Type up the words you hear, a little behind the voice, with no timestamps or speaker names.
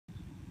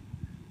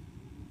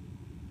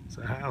It's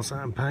a house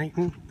I'm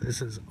painting.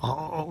 This is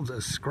all the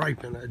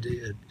scraping I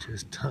did,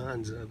 just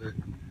tons of it.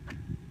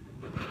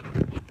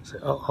 So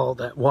all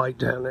that white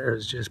down there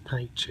is just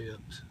paint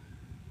chips.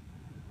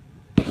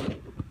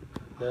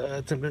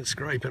 Nothing but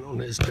scraping on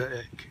this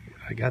deck.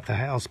 I got the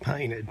house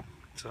painted,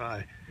 so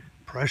I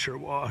pressure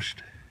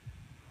washed,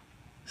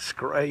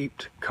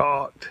 scraped,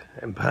 caulked,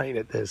 and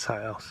painted this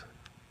house.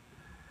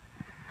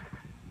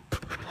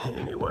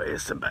 Anyway,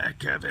 it's the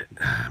back of it.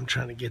 I'm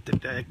trying to get the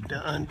deck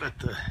done, but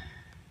the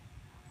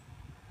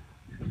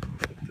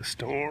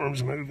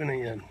storm's moving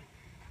in.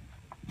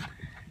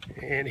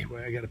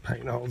 Anyway, I got to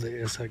paint all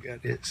this. I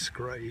got it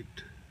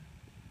scraped.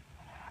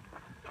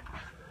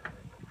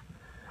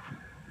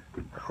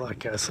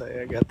 Like I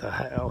say, I got the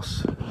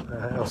house.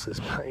 The house is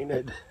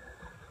painted,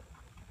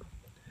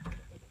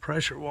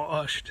 pressure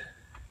washed,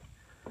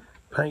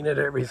 painted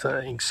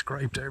everything,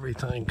 scraped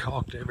everything,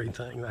 caulked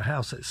everything. The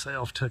house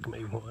itself took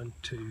me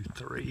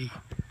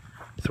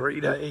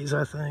 3 days,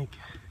 I think.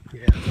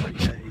 Yeah, 3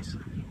 days.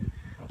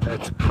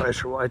 That's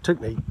pressure wash. It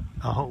took me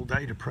a whole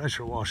day to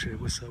pressure wash it.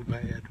 It was so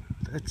bad.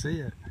 That's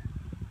it.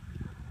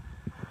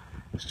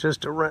 It's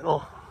just a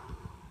rental.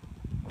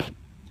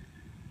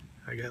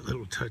 I got a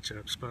little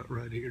touch-up spot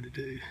right here to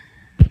do.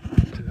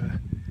 To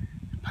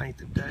paint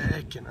the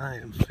deck, and I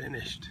am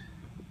finished.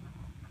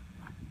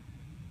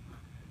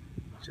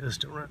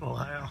 Just a rental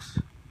house.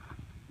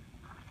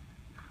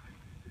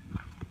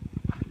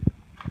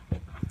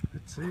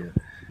 That's it.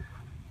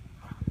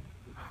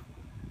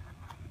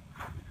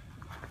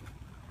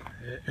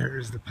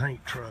 There's the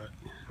paint truck.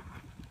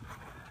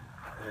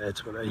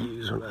 That's what I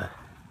use when I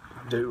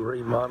do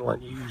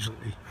remodeling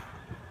usually.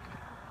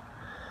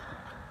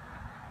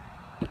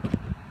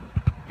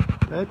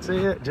 That's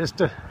it,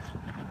 just a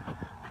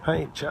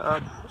paint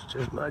job. It's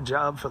just my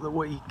job for the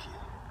week.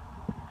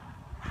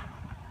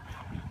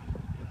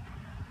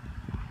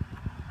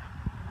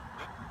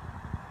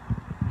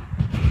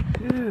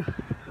 Whew.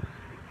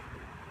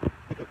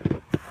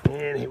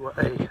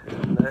 Anyway,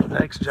 that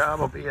next job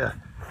will be a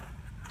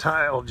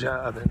tile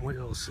job, and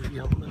we'll see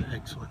you on the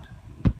next one.